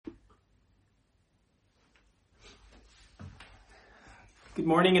Good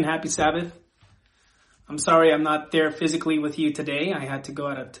morning and happy Sabbath. I'm sorry I'm not there physically with you today. I had to go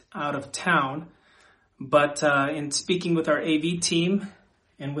out of town. But in speaking with our AV team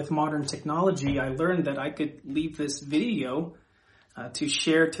and with modern technology, I learned that I could leave this video to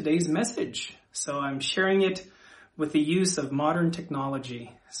share today's message. So I'm sharing it with the use of modern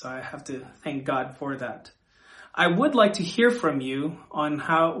technology. So I have to thank God for that. I would like to hear from you on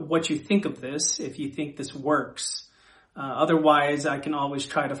what you think of this, if you think this works. Otherwise, I can always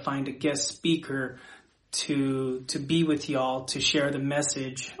try to find a guest speaker to be with y'all to share the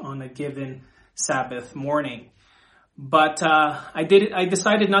message on a given Sabbath morning. But I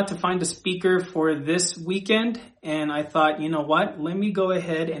decided not to find a speaker for this weekend, and I thought, you know what? Let me go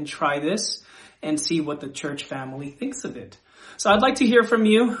ahead and try this and see what the church family thinks of it. So I'd like to hear from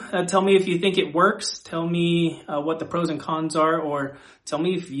you. Tell me if you think it works. Tell me what the pros and cons are, or tell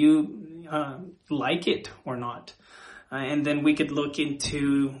me if you like it or not. And then we could look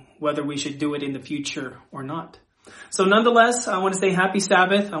into whether we should do it in the future or not. So nonetheless, I want to say happy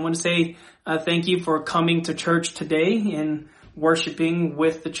Sabbath. I want to say thank you for coming to church today and worshiping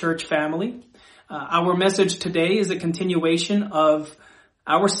with the church family. Our message today is a continuation of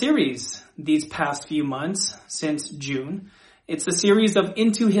our series these past few months since June. It's the series of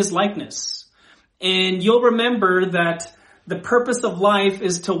Into His Likeness. And you'll remember that the purpose of life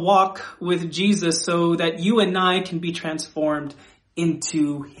is to walk with Jesus so that you and I can be transformed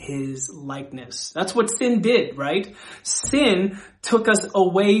into His likeness. That's what sin did, right? Sin took us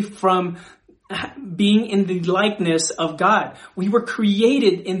away from being in the likeness of God. We were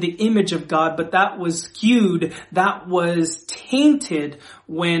created in the image of God, but that was skewed, that was tainted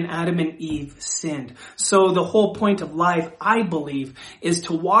when Adam and Eve sinned. So the whole point of life, I believe, is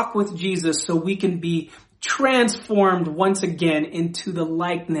to walk with Jesus so we can be transformed once again into the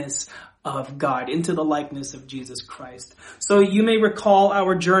likeness of God, into the likeness of Jesus Christ. So you may recall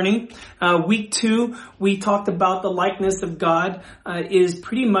our journey. Week 2, we talked about the likeness of God is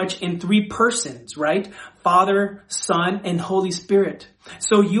pretty much in 3 persons, right? Father, Son, and Holy Spirit.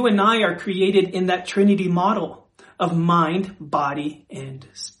 So you and I are created in that Trinity model of mind, body, and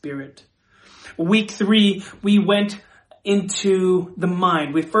spirit. Week 3, we went into the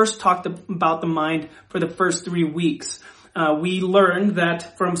mind. We first talked about the mind for the first 3 weeks. We learned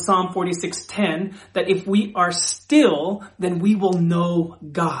that from Psalm 46:10 that if we are still, then we will know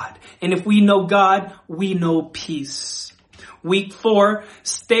God. And if we know God, we know peace. Week 4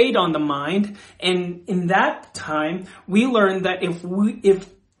 stayed on the mind. And in that time, we learned that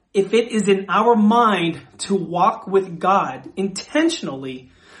if it is in our mind to walk with God intentionally,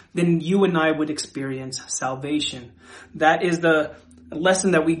 then you and I would experience salvation. That is the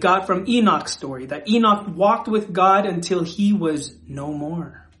lesson that we got from Enoch's story, that Enoch walked with God until he was no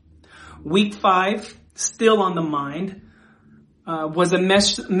more. Week 5, still on the mind, was a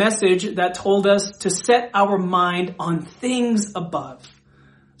message that told us to set our mind on things above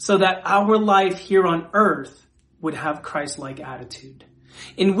so that our life here on earth would have Christ-like attitude.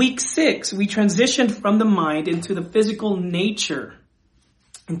 In week 6, we transitioned from the mind into the physical nature,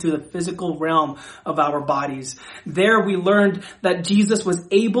 into the physical realm of our bodies. There we learned that Jesus was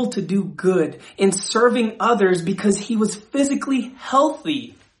able to do good in serving others because he was physically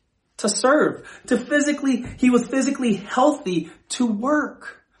healthy to serve. He was physically healthy to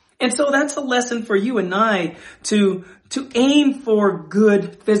work. And so that's a lesson for you and I to aim for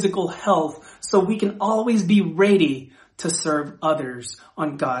good physical health so we can always be ready to serve others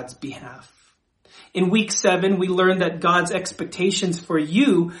on God's behalf. In week 7, we learned that God's expectations for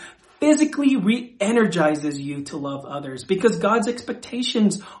you physically re-energizes you to love others because God's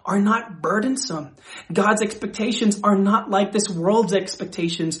expectations are not burdensome. God's expectations are not like this world's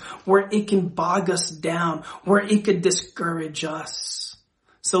expectations where it can bog us down, where it could discourage us.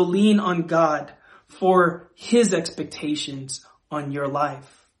 So lean on God for His expectations on your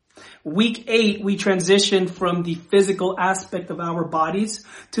life. Week 8, we transitioned from the physical aspect of our bodies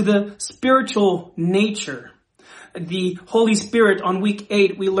to the spiritual nature. The Holy Spirit, on week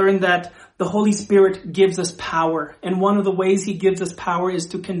 8, we learned that the Holy Spirit gives us power. And one of the ways He gives us power is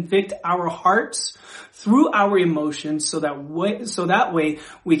to convict our hearts through our emotions so that way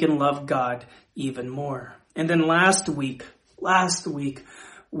we can love God even more. And then last week,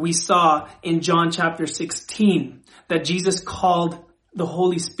 we saw in John chapter 16 that Jesus called the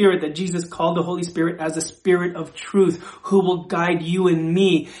Holy Spirit as the Spirit of truth who will guide you and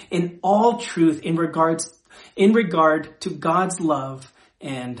me in all truth in regard to God's love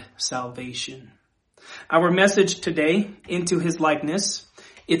and salvation. Our message today, Into His Likeness,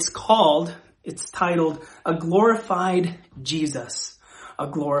 it's titled A Glorified Jesus. A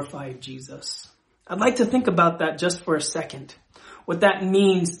Glorified Jesus. I'd like to think about that just for a second. what that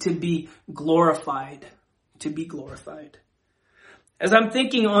means to be glorified, to be glorified. As I'm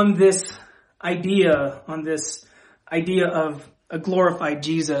thinking on this idea of a glorified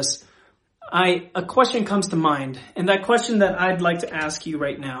Jesus, a question comes to mind, and that question that I'd like to ask you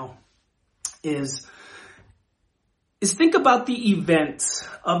right now is think about the events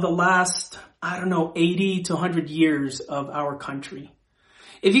of the last, 80 to 100 years of our country.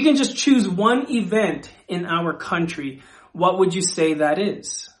 If you can just choose one event in our country, what would you say that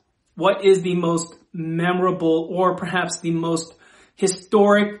is? What is the most memorable or perhaps the most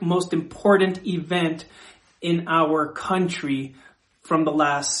historic, most important event in our country from the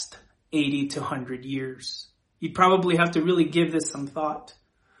last 80 to 100 years? You'd probably have to really give this some thought.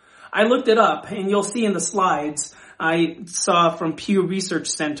 I looked it up, and you'll see in the slides, I saw from Pew Research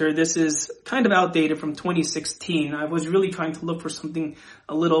Center, this is kind of outdated from 2016. I was really trying to look for something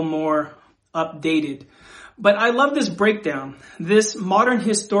a little more updated. But I love this breakdown. This modern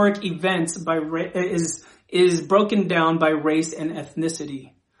historic events is broken down by race and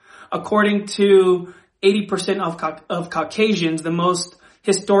ethnicity. According to 80% of Caucasians, the most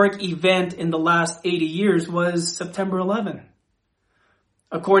historic event in the last 80 years was September 11.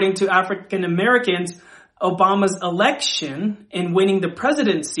 According to African Americans, Obama's election and winning the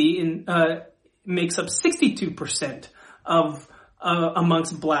presidency makes up 62% of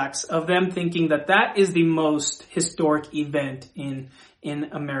amongst blacks, of them thinking that is the most historic event in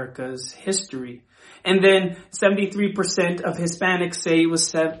America's history. And then 73% of Hispanics say it was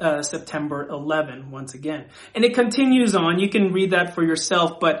September 11, once again. And it continues on. You can read that for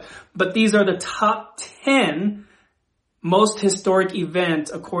yourself, but these are the top 10 most historic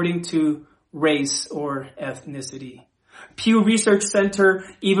events according to race or ethnicity. Pew Research Center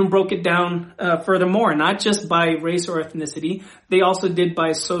even broke it down furthermore, not just by race or ethnicity. They also did by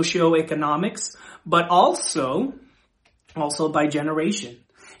socioeconomics, but also by generation.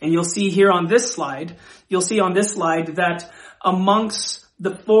 And you'll see here on this slide, that amongst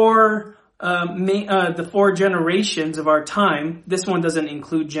the four generations of our time, this one doesn't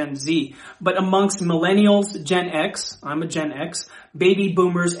include Gen Z, but amongst millennials, Gen X, I'm a Gen X, baby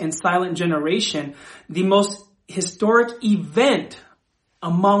boomers, and silent generation, the most historic event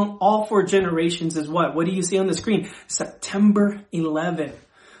among all four generations is what? What do you see on the screen? September 11.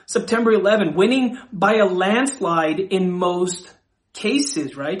 September 11, winning by a landslide in most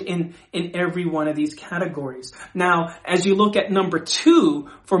cases, right? In every one of these categories. Now, as you look at number 2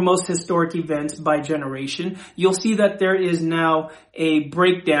 for most historic events by generation, you'll see that there is now a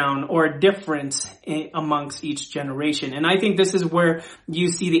breakdown or a difference amongst each generation. And I think this is where you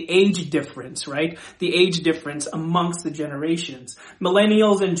see the age difference, right? The age difference amongst the generations.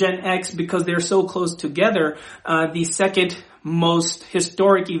 Millennials and Gen X, because they're so close together, the second most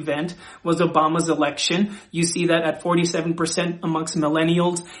historic event was Obama's election. You see that at 47% amongst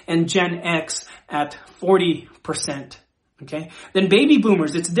millennials and Gen X at 40%. Okay. Then baby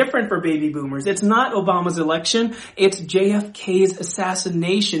boomers, it's different for baby boomers. It's not Obama's election. It's JFK's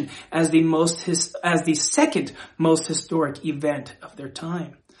assassination as the second most historic event of their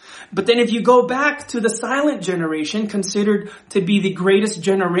time. But then if you go back to the silent generation, considered to be the greatest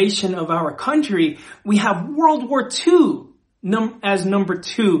generation of our country, we have World War II as number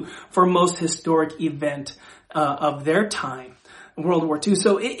 2 for most historic event of their time, World War II.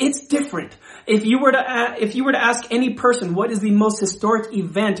 So it's different. If you were to ask any person what is the most historic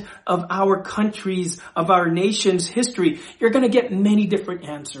event of our country's, of our nation's history, you're going to get many different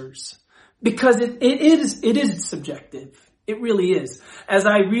answers because it is subjective. It really is. As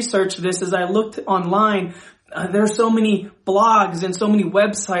I researched this, as I looked online, there are so many blogs and so many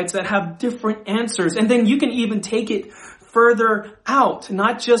websites that have different answers, and then you can even take it further out,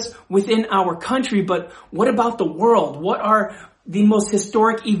 not just within our country, but what about the world? What are the most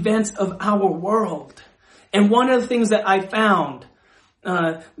historic events of our world? And one of the things that I found,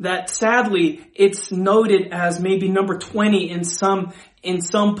 that sadly it's noted as maybe number 20 in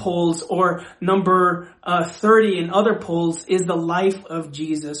some polls or number 30 in other polls, is the life of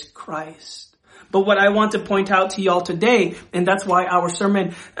Jesus Christ. But what I want to point out to y'all today, and that's why our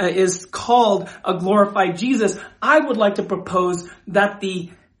sermon is called A Glorified Jesus, I would like to propose that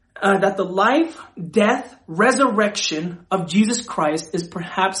the life, death, resurrection of Jesus Christ is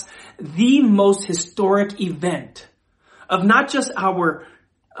perhaps the most historic event of not just our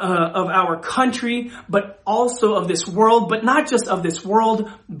country, but also of this world, but not just of this world,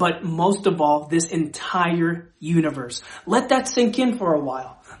 but most of all, this entire universe. Let that sink in for a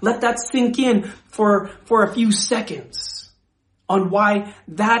while. Let that sink in for a few seconds on why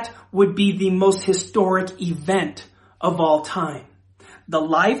that would be the most historic event of all time. The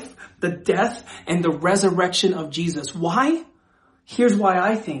life, the death, and the resurrection of Jesus. Why? Here's why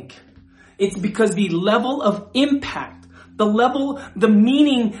I think. It's because the level of impact, the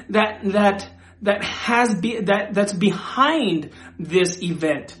meaning that's behind this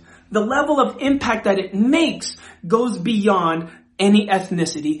event, the level of impact that it makes goes beyond any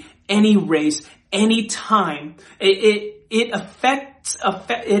ethnicity, any race, any time. It affects,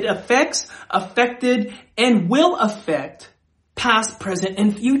 affected, and will affect past, present,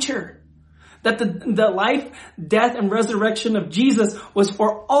 and future. That the life, death, and resurrection of Jesus was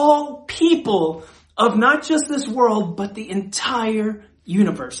for all people of not just this world, but the entire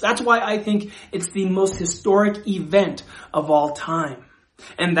universe. That's why I think it's the most historic event of all time.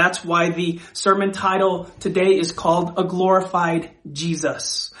 And that's why the sermon title today is called A Glorified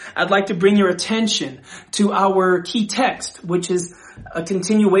Jesus. I'd like to bring your attention to our key text, which is a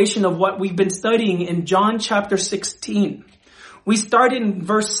continuation of what we've been studying in John chapter 16. We started in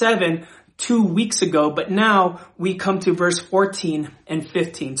verse 7 2 weeks ago, but now we come to verse 14 and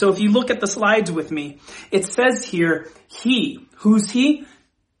 15. So if you look at the slides with me, it says here, He, who's He?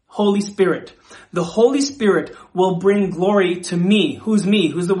 Holy Spirit. The Holy Spirit will bring glory to me. Who's me?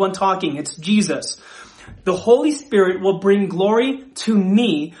 Who's the one talking? It's Jesus. The Holy Spirit will bring glory to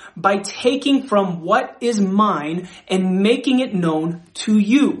me by taking from what is mine and making it known to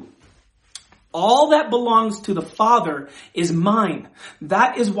you. All that belongs to the Father is mine.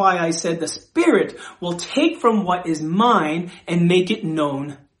 That is why I said the Spirit will take from what is mine and make it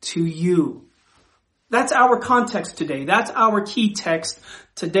known to you. That's our context today. That's our key text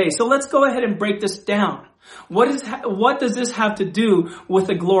today. So let's go ahead and break this down. What does this have to do with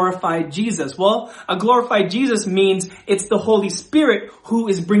a glorified Jesus? Well, a glorified Jesus means it's the Holy Spirit who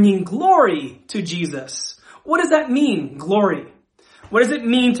is bringing glory to Jesus. What does that mean, glory? What does it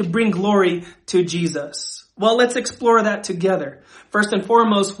mean to bring glory to Jesus? Well, let's explore that together. First and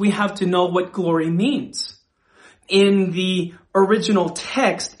foremost, we have to know what glory means. In the original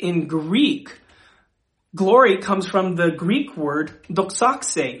text in Greek, glory comes from the Greek word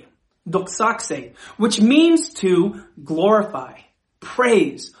doxaxe, which means to glorify,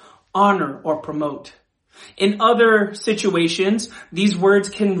 praise, honor, or promote. In other situations, these words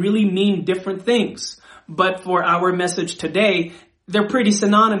can really mean different things. But for our message today, they're pretty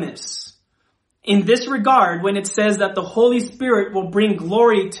synonymous. In this regard, when it says that the Holy Spirit will bring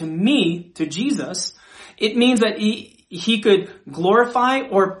glory to me, to Jesus, it means that he could glorify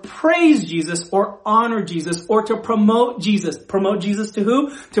or praise Jesus or honor Jesus or to promote Jesus. Promote Jesus to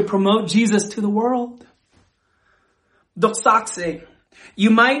who? To promote Jesus to the world. Doxaxe.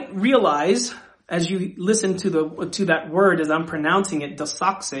 You might realize, as you listen to that word, as I'm pronouncing it,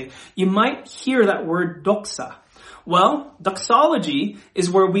 doxaxe, you might hear that word doxa. Well, doxology is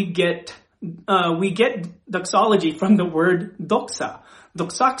where we get doxology from the word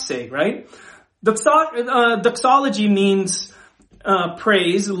doxaxe, right? Doxology means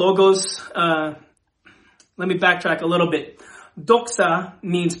praise, logos. Let me backtrack a little bit. Doxa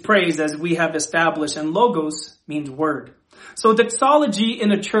means praise, as we have established, and logos means word. So doxology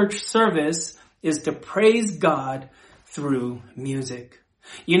in a church service is to praise God through music.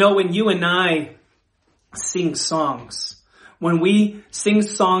 You know, when you and I sing songs, when we sing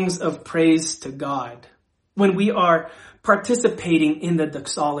songs of praise to God, when we are participating in the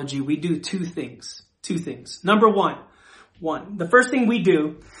doxology, we do two things. Number one, the first thing we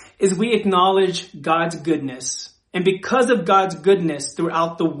do is we acknowledge God's goodness. And because of God's goodness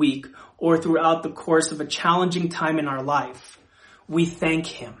throughout the week or throughout the course of a challenging time in our life, we thank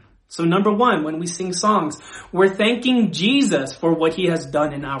Him. So number one, when we sing songs, we're thanking Jesus for what He has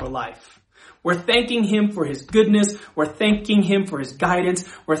done in our life. We're thanking Him for His goodness. We're thanking Him for His guidance.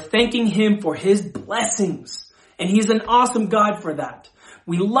 We're thanking Him for His blessings. And He's an awesome God for that.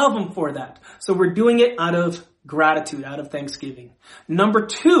 We love Him for that. So we're doing it out of gratitude, out of thanksgiving. Number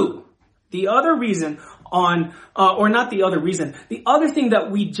two, the other thing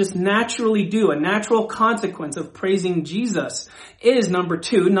that we just naturally do, a natural consequence of praising Jesus is number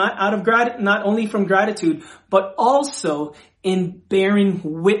two, not only from gratitude, but also in bearing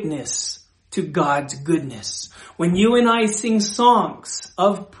witness to God's goodness. When you and I sing songs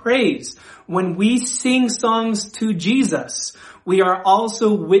of praise, when we sing songs to Jesus, we are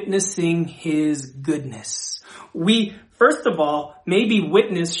also witnessing His goodness. First of all, maybe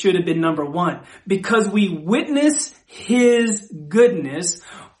witness should have been number one, because we witness His goodness.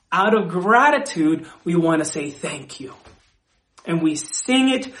 Out of gratitude, we want to say thank you. And we sing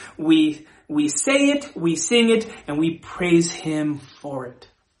it, we say it, we sing it, and we praise Him for it.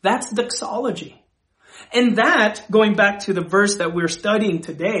 That's doxology. And that, going back to the verse that we're studying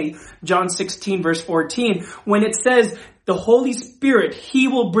today, John 16 verse 14, when it says, the Holy Spirit, he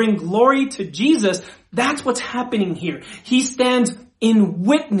will bring glory to Jesus. That's what's happening here. He stands in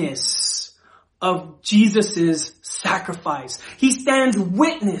witness of Jesus' sacrifice. He stands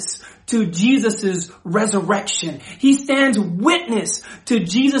witness to Jesus' resurrection. He stands witness to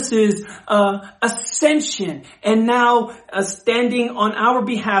Jesus' ascension, and now standing on our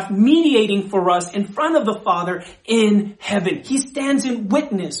behalf, mediating for us in front of the Father in heaven. He stands in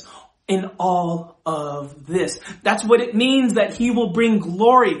witness in all of this. That's what it means that he will bring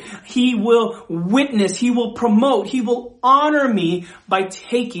glory. He will witness. He will promote. He will honor me by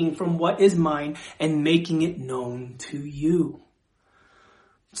taking from what is mine and making it known to you.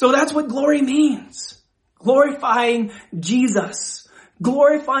 So that's what glory means. Glorifying Jesus.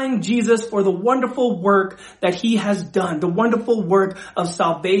 Glorifying Jesus for the wonderful work that he has done. The wonderful work of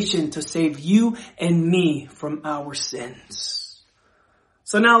salvation to save you and me from our sins.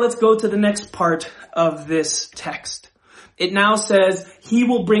 So now let's go to the next part of this text. It now says, he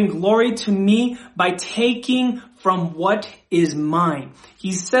will bring glory to me by taking from what is mine.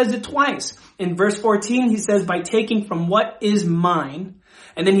 He says it twice. In verse 14, he says, by taking from what is mine.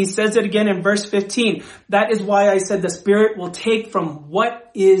 And then he says it again in verse 15. That is why I said the Spirit will take from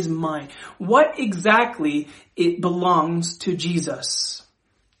what is mine. What exactly it belongs to Jesus?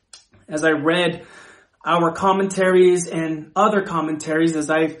 As I read our commentaries and other commentaries, as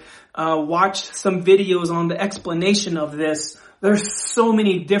I've watched some videos on the explanation of this, there's so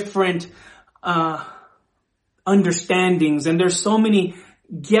many different understandings, and there's so many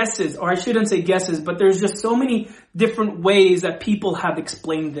guesses, or I shouldn't say guesses, but there's just so many different ways that people have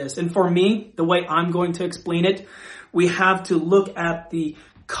explained this. And for me, the way I'm going to explain it, we have to look at the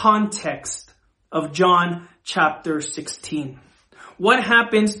context of John chapter 16. What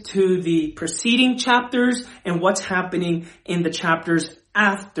happens to the preceding chapters and what's happening in the chapters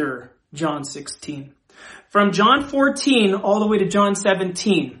after John 16. From John 14 all the way to John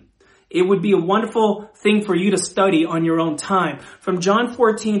 17, it would be a wonderful thing for you to study on your own time. From John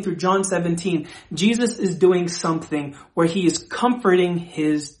 14 through John 17, Jesus is doing something where he is comforting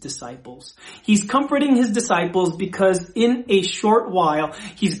his disciples. He's comforting his disciples because in a short while,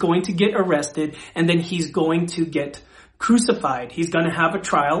 he's going to get arrested and then he's going to get crucified. He's going to have a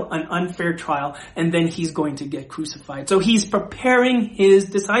trial, an unfair trial, and then he's going to get crucified. So he's preparing his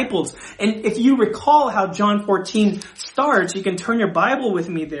disciples. And if you recall how John 14 starts, you can turn your Bible with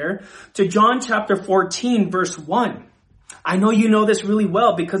me there to John chapter 14 verse 1. I know you know this really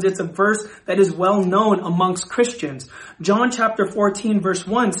well because it's a verse that is well known amongst Christians. John chapter 14 verse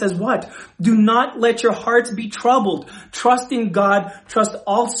 1 says what? Do not let your hearts be troubled. Trust in God. Trust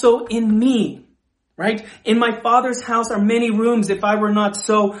also in me. Right? In my Father's house are many rooms. If I were not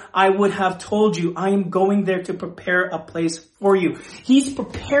so, I would have told you. I am going there to prepare a place for you. He's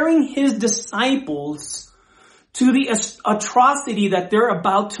preparing his disciples to the atrocity that they're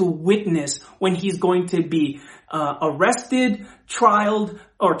about to witness when he's going to be arrested, tried,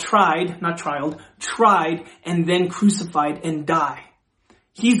 and then crucified and die.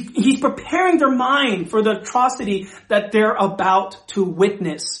 He's preparing their mind for the atrocity that they're about to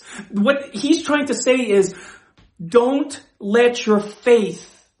witness. What he's trying to say is, don't let your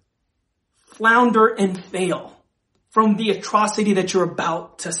faith flounder and fail from the atrocity that you're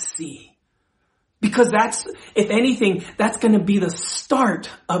about to see. Because that's, if anything, that's going to be the start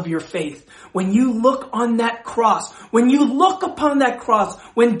of your faith. When you look on that cross, when you look upon that cross,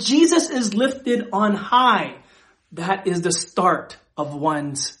 when Jesus is lifted on high, that is the start of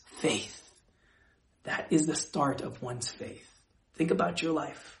one's faith. That is the start of one's faith. Think about your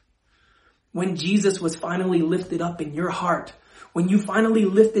life. When Jesus was finally lifted up in your heart, when you finally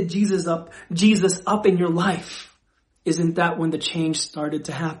lifted Jesus up in your life, isn't that when the change started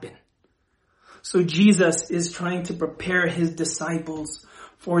to happen? So Jesus is trying to prepare his disciples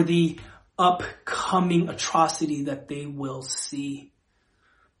for the upcoming atrocity that they will see.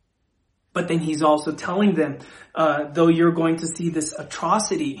 But then he's also telling them, though you're going to see this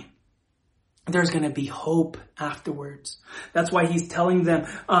atrocity, there's going to be hope afterwards. That's why he's telling them,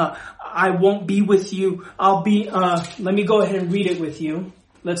 I won't be with you. I'll be, let me go ahead and read it with you.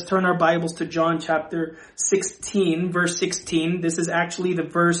 Let's turn our Bibles to John chapter 16, verse 16. This is actually the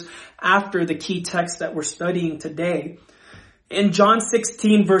verse after the key text that we're studying today. In John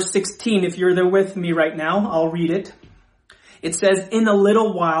 16, verse 16, if you're there with me right now, I'll read it. It says, in a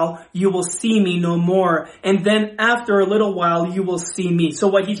little while, you will see me no more. And then after a little while, you will see me. So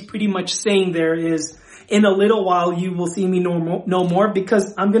what he's pretty much saying there is, in a little while, you will see me no more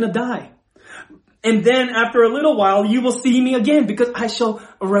because I'm going to die. And then after a little while, you will see me again because I shall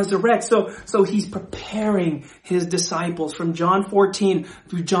resurrect. So he's preparing his disciples from John 14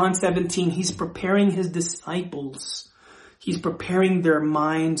 through John 17. He's preparing his disciples He's preparing their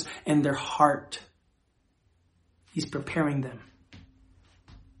minds and their heart. He's preparing them.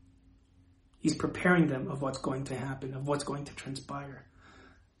 He's preparing them of what's going to happen, of what's going to transpire.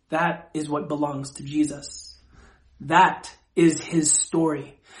 That is what belongs to Jesus. That is his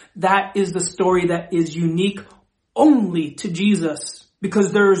story. That is the story that is unique only to Jesus,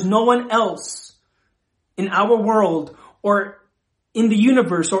 because there is no one else in our world or in the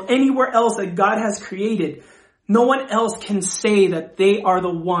universe or anywhere else that God has created. No one else can say that they are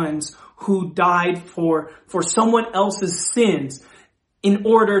the ones who died for someone else's sins in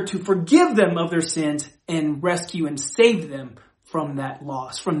order to forgive them of their sins and rescue and save them from that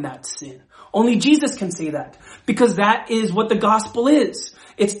loss, from that sin. Only Jesus can say that, because that is what the gospel is.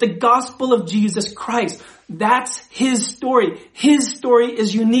 It's the gospel of Jesus Christ. That's his story. His story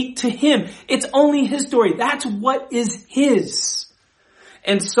is unique to him. It's only his story. That's what is his.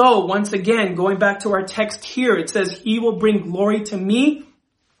 And so, once again, going back to our text here, it says, he will bring glory to me.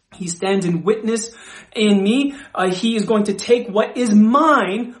 He stands in witness in me. He is going to take what is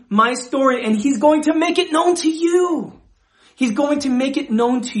mine, my story, and he's going to make it known to you. He's going to make it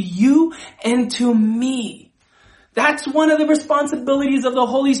known to you and to me. That's one of the responsibilities of the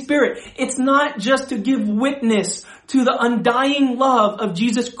Holy Spirit. It's not just to give witness to the undying love of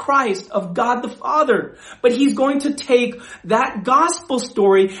Jesus Christ, of God the Father, but he's going to take that gospel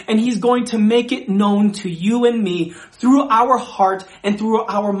story and he's going to make it known to you and me through our heart and through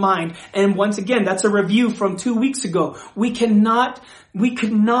our mind. And once again, that's a review from 2 weeks ago. We could not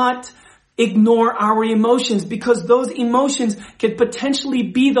ignore our emotions, because those emotions could potentially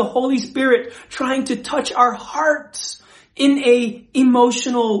be the Holy Spirit trying to touch our hearts in a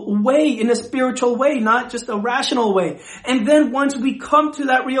emotional way, in a spiritual way, not just a rational way. And then once we come to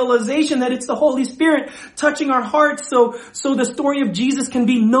that realization that it's the Holy Spirit touching our hearts so the story of Jesus can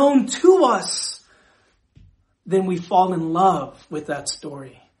be known to us, then we fall in love with that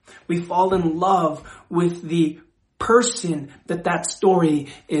story. We fall in love with the person that story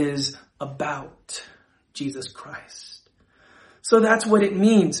is about, Jesus Christ. So that's what it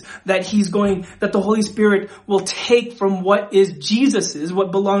means, that that the Holy Spirit will take from what is Jesus's,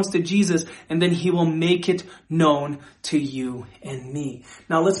 what belongs to Jesus, and then he will make it known to you and me.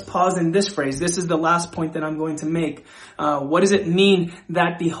 Now let's pause in this phrase. This is the last point that I'm going to make. What does it mean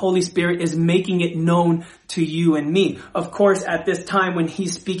that the Holy Spirit is making it known to you and me? Of course, at this time when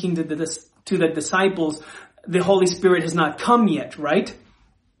he's speaking to the disciples, the Holy Spirit has not come yet, right?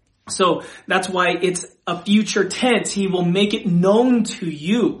 So that's why it's a future tense. He will make it known to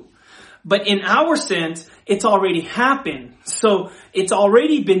you. But in our sense, it's already happened. So it's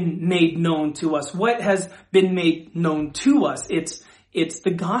already been made known to us. What has been made known to us? It's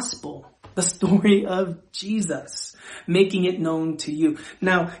the gospel, the story of Jesus, making it known to you.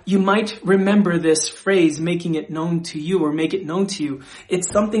 Now, you might remember this phrase, making it known to you, or make it known to you.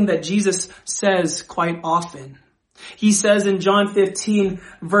 It's something that Jesus says quite often. He says in John 15,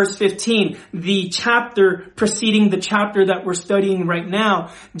 verse 15, the chapter preceding the chapter that we're studying right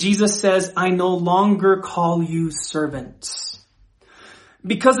now, Jesus says, I no longer call you servants.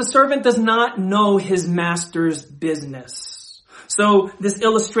 Because a servant does not know his master's business. So this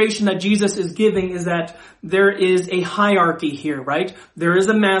illustration that Jesus is giving is that there is a hierarchy here, right? There is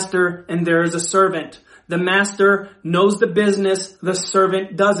a master and there is a servant. The master knows the business, the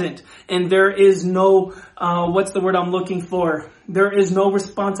servant doesn't. And there is no, what's the word I'm looking for? There is no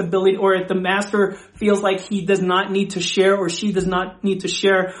responsibility, or if the master feels like he does not need to share, or she does not need to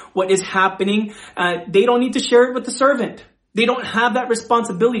share what is happening, they don't need to share it with the servant. They don't have that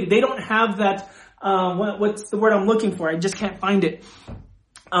responsibility. They don't have that, what's the word I'm looking for? I just can't find it.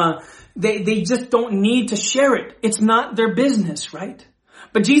 They just don't need to share it. It's not their business, right?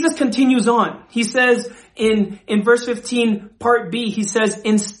 But Jesus continues on. He says in verse 15, part B, he says,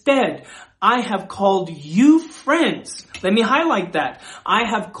 instead, I have called you friends. Let me highlight that. I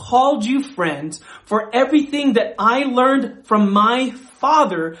have called you friends, for everything that I learned from my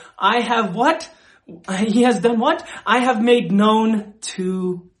Father, I have what? He has done what? I have made known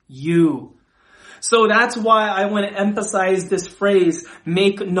to you. So that's why I want to emphasize this phrase,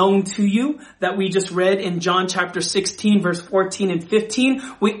 make known to you, that we just read in John chapter 16, verse 14 and 15.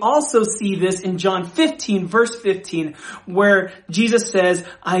 We also see this in John 15, verse 15, where Jesus says,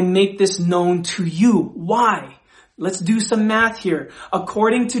 I make this known to you. Why? Let's do some math here.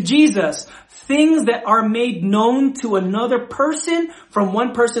 According to Jesus, things that are made known to another person, from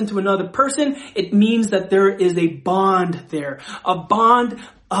one person to another person, it means that there is a bond there, a bond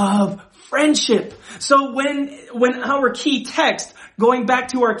of friendship. So when our key text, going back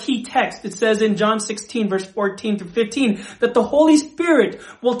to our key text, it says in John 16 verse 14 through 15 that the Holy Spirit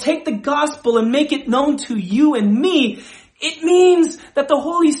will take the gospel and make it known to you and me. It means that the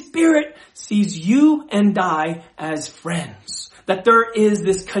Holy Spirit sees you and I as friends. That there is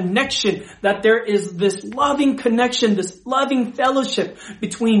this connection, that there is this loving connection, this loving fellowship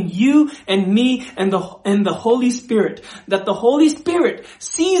between you and me and the Holy Spirit. That the Holy Spirit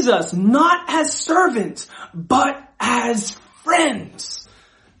sees us not as servants, but as friends.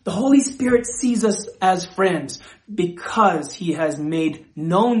 The Holy Spirit sees us as friends because He has made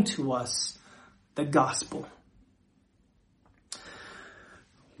known to us the gospel.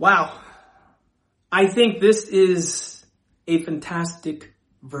 Wow. I think this is a fantastic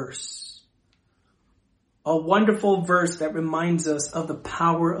verse. A wonderful verse that reminds us of the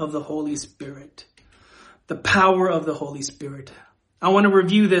power of the Holy Spirit. The power of the Holy Spirit. I want to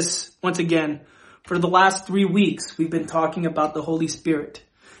review this once again. For the last 3 weeks, we've been talking about the Holy Spirit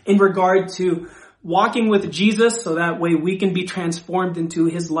in regard to walking with Jesus so that way we can be transformed into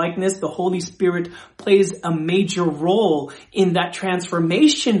His likeness. The Holy Spirit plays a major role in that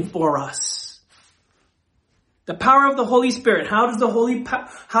transformation for us. The power of the Holy Spirit. How does the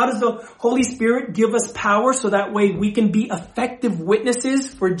Holy Spirit give us power so that way we can be effective witnesses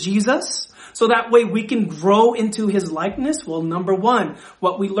for Jesus? So that way we can grow into His likeness? Well, number one,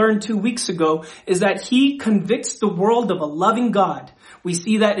 what we learned 2 weeks ago is that He convicts the world of a loving God. We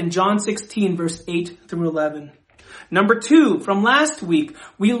see that in John 16, verse 8 through 11. Number two, from last week,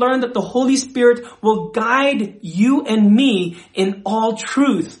 we learned that the Holy Spirit will guide you and me in all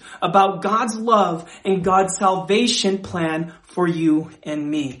truth about God's love and God's salvation plan for you and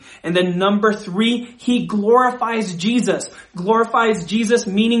me. And then number three, He glorifies Jesus. Glorifies Jesus,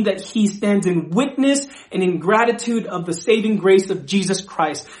 meaning that He stands in witness and in gratitude of the saving grace of Jesus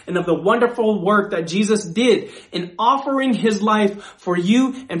Christ and of the wonderful work that Jesus did in offering His life for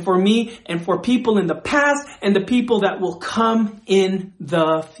you and for me and for people in the past and the people that will come in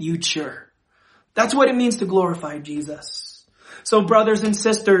the future. That's what it means to glorify Jesus. So brothers and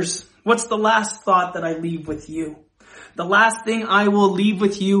sisters, what's the last thought that I leave with you? The last thing I will leave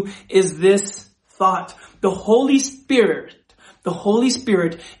with you is this thought. The Holy Spirit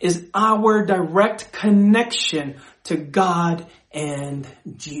is our direct connection to God and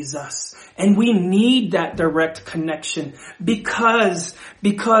Jesus. And we need that direct connection because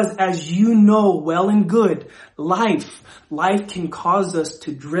as you know well and good, life can cause us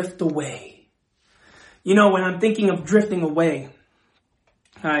to drift away. You know, when I'm thinking of drifting away,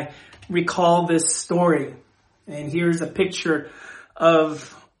 I recall this story. And here's a picture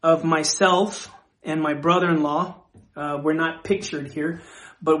of myself and my brother-in-law. We're not pictured here,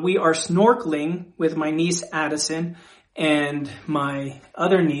 but we are snorkeling with my niece Addison and my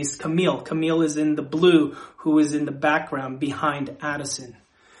other niece Camille. Camille is in the blue, who is in the background behind Addison.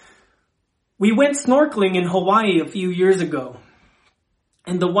 We went snorkeling in Hawaii a few years ago.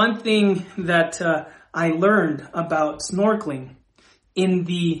 And the one thing that I learned about snorkeling in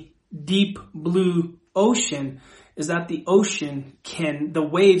the deep blue ocean is that the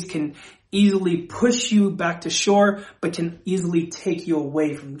waves can easily push you back to shore, but can easily take you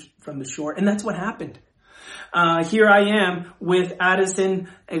away from the shore. And that's what happened. Here I am with Addison,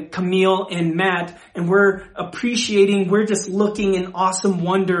 Camille, and Matt, and we're just looking in awesome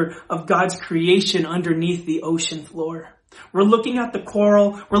wonder of God's creation underneath the ocean floor. We're looking at the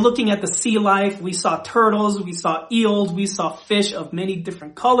coral, we're looking at the sea life, we saw turtles, we saw eels, we saw fish of many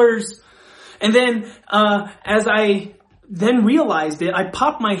different colors. And then, as I then realized it, I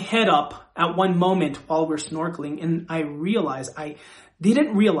popped my head up at one moment while we're snorkeling, and I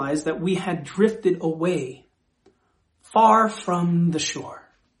didn't realize that we had drifted away far from the shore.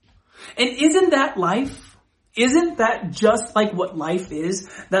 And isn't that life? Isn't that just like what life is?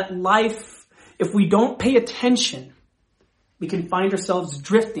 That life, if we don't pay attention, we can find ourselves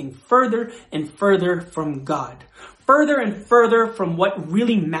drifting further and further from God. Further and further from what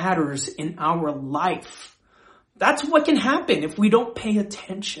really matters in our life. That's what can happen if we don't pay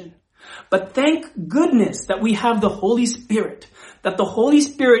attention. But thank goodness that we have the Holy Spirit. That the Holy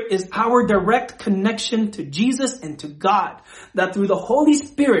Spirit is our direct connection to Jesus and to God. That through the Holy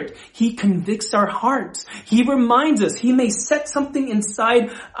Spirit, He convicts our hearts. He reminds us. He may set something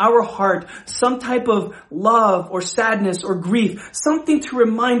inside our heart. Some type of love or sadness or grief. Something to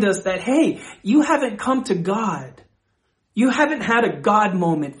remind us that, hey, you haven't come to God. You haven't had a God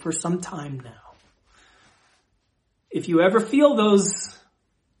moment for some time now. If you ever feel those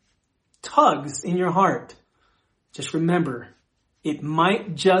tugs in your heart, just remember, it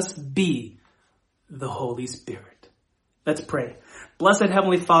might just be the Holy Spirit. Let's pray. Blessed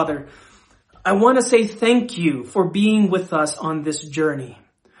Heavenly Father, I want to say thank you for being with us on this journey,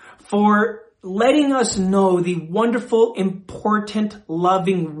 for letting us know the wonderful, important,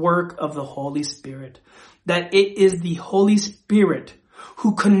 loving work of the Holy Spirit. that it is the Holy Spirit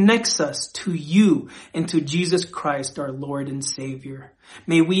who connects us to you and to Jesus Christ, our Lord and Savior.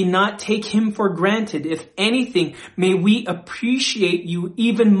 May we not take him for granted. If anything, may we appreciate you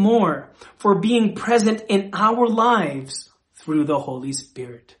even more for being present in our lives through the Holy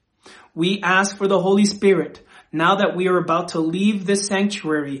Spirit. We ask for the Holy Spirit, now that we are about to leave this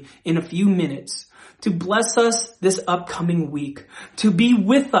sanctuary in a few minutes, to bless us this upcoming week, to be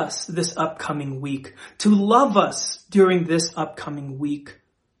with us this upcoming week, to love us during this upcoming week.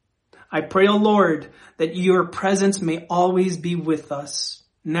 I pray, O Lord, that your presence may always be with us.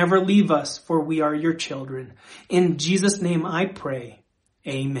 Never leave us, for we are your children. In Jesus' name I pray.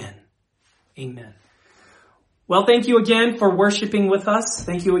 Amen. Amen. Well, thank you again for worshiping with us.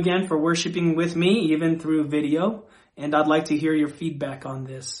 Thank you again for worshiping with me, even through video. And I'd like to hear your feedback on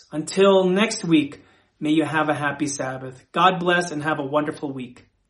this. Until next week, may you have a happy Sabbath. God bless and have a wonderful week.